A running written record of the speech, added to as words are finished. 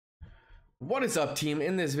What is up, team?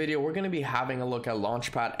 In this video we're going to be having a look at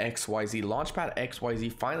Launchpad XYZ. Launchpad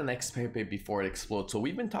XYZ, find the next Pepe before it explodes. So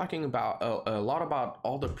we've been talking about a lot about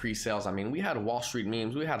all the pre-sales. I mean, we had Wall Street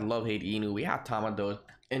memes, we had Love Hate Inu, we had Tamado,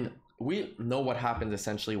 and we know what happens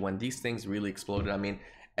essentially when these things really exploded. I mean,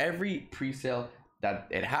 every pre-sale that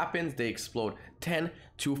it happens, they explode 10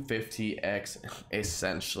 to 50x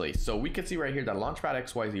essentially. So we can see right here that Launchpad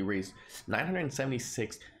XYZ raised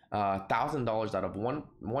 $976,000 out of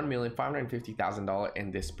 $1,550,000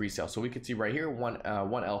 in this pre-sale. So we could see right here one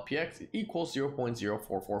LPX equals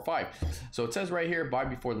 0.0445. So it says right here, buy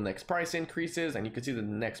before the next price increases, and you can see the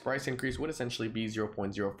next price increase would essentially be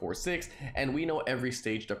 0.046, and we know every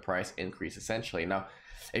stage the price increase essentially. Now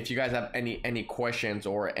if you guys have any questions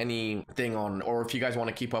or anything on, or if you guys want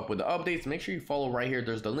to keep up with the updates, make sure you follow right here.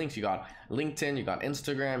 There's the links. You got LinkedIn, you got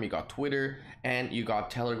Instagram, you got Twitter, and you got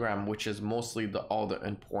Telegram, which is mostly all the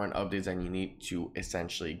important updates that you need to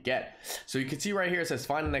essentially get. So you can see right here, it says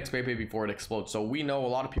find the next Pepe before it explodes. So we know a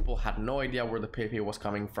lot of people had no idea where the Pepe was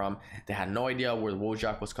coming from. They had no idea where the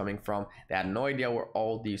Wojak was coming from. They had no idea where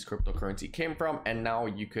all these cryptocurrency came from. And now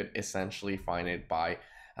you could essentially find it by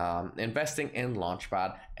investing in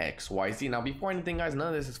Launchpad XYZ. Now, before anything, guys, none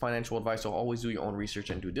of this is financial advice, so always do your own research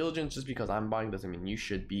and due diligence. Just because I'm buying doesn't mean you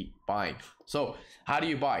should be buying. So how do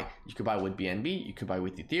you buy? You could buy with BNB, you could buy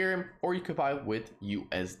with Ethereum, or you could buy with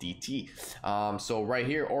USDT. So right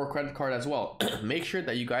here, or credit card as well. Make sure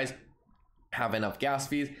that you guys have enough gas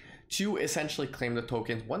fees to essentially claim the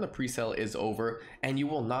tokens when the pre-sale is over, and you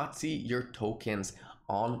will not see your tokens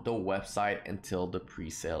on the website until the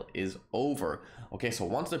pre-sale is over. Okay, so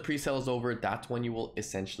once the pre-sale is over, that's when you will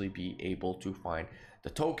essentially be able to find the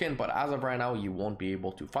token, but as of right now you won't be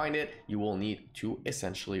able to find it. You will need to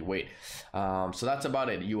essentially wait. So that's about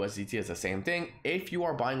it. USDT is the same thing. If you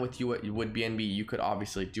are buying with BNB, you could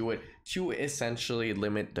obviously do it to essentially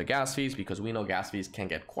limit the gas fees, because we know gas fees can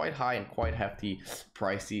get quite high and quite hefty,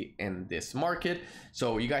 pricey in this market.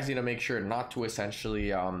 So you guys need to make sure not to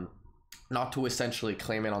essentially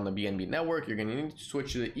claim it on the BNB network. You're going to need to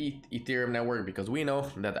switch to the Ethereum network, because we know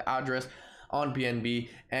that the address on BNB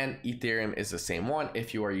and Ethereum is the same one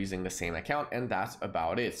if you are using the same account, and that's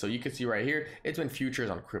about it. So you can see right here, it's been features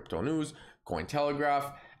on Crypto News,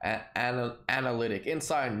 Cointelegraph, Analytic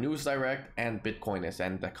Insight, News Direct, and Bitcoinist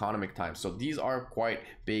and Economic Times. So these are quite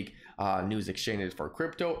big news exchanges for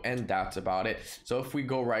crypto, and that's about it. So if we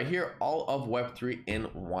go right here, all of Web3 in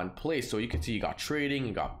one place. So you can see you got trading,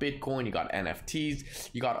 you got Bitcoin, you got NFTs,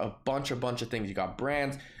 you got a bunch of things, you got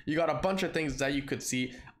brands, you got a bunch of things that you could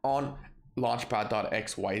see on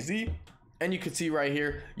launchpad.xyz. And you can see right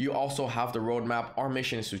here, you also have the roadmap. Our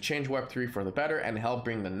mission is to change Web3 for the better and help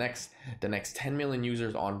bring the next 10 million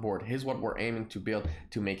users on board. Here's what we're aiming to build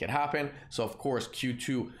to make it happen. So of course,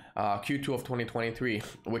 Q2 of 2023,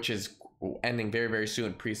 which is ending very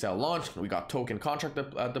soon, pre-sale launch. We got token contract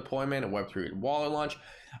deployment and Web3 wallet launch.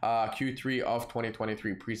 Q3 of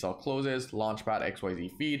 2023 pre-sale closes, Launchpad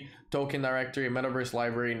XYZ feed, token directory, metaverse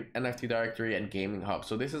library, NFT directory, and gaming hub.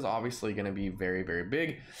 So this is obviously going to be very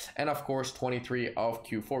big. And of course, 23 of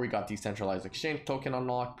Q4, we got decentralized exchange, token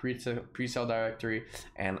unlock, pre-sale directory,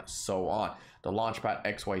 and so on. The Launchpad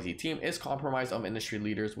XYZ team is comprised of industry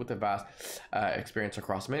leaders with a vast experience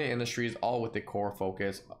across many industries, all with the core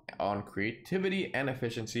focus on creativity and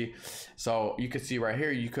efficiency. So you can see right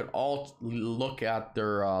here, you could all look at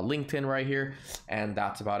their LinkedIn right here, and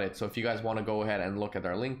that's about it. So if you guys want to go ahead and look at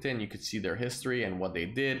their LinkedIn, you could see their history and what they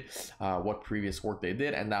did, what previous work they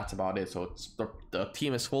did, and that's about it. So it's the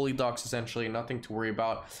team is fully doxed essentially, nothing to worry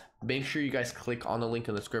about. Make sure you guys click on the link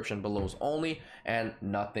in the description below only, and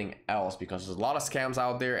nothing else, because there's a lot of scams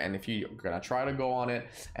out there. And if you're gonna try to go on it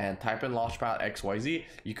and type in Launchpad XYZ,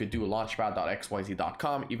 you could do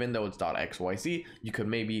launchpad.xyz.com. even though it's .xyz, you could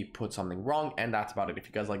maybe put something wrong, and that's about it. If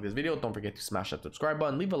you guys like this video, don't forget to smash that subscribe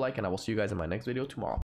button, leave a like, and I will see you guys in my next video tomorrow.